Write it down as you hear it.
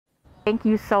Thank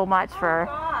you so much for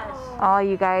all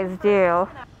you guys do.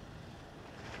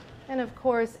 And of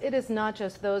course, it is not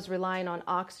just those relying on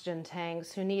oxygen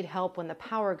tanks who need help when the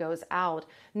power goes out.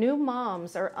 New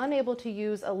moms are unable to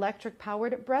use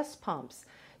electric-powered breast pumps.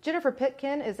 Jennifer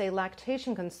Pitkin is a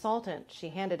lactation consultant. She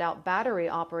handed out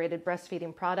battery-operated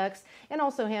breastfeeding products and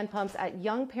also hand pumps at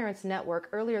Young Parents Network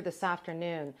earlier this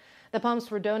afternoon. The pumps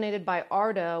were donated by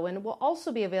Ardo and will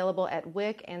also be available at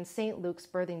WIC and St. Luke's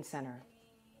Birthing Center.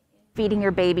 Feeding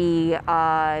your baby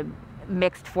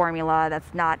mixed formula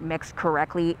that's not mixed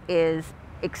correctly is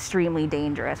extremely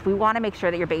dangerous. We want to make sure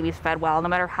that your baby's fed well, no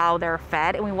matter how they're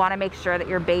fed, and we want to make sure that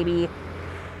your baby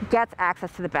gets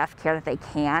access to the best care that they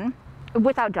can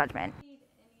without judgment.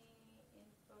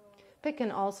 Pitkin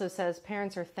also says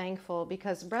parents are thankful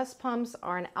because breast pumps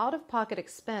are an out-of-pocket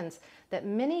expense that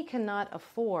many cannot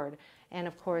afford, and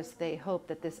of course they hope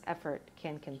that this effort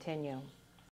can continue.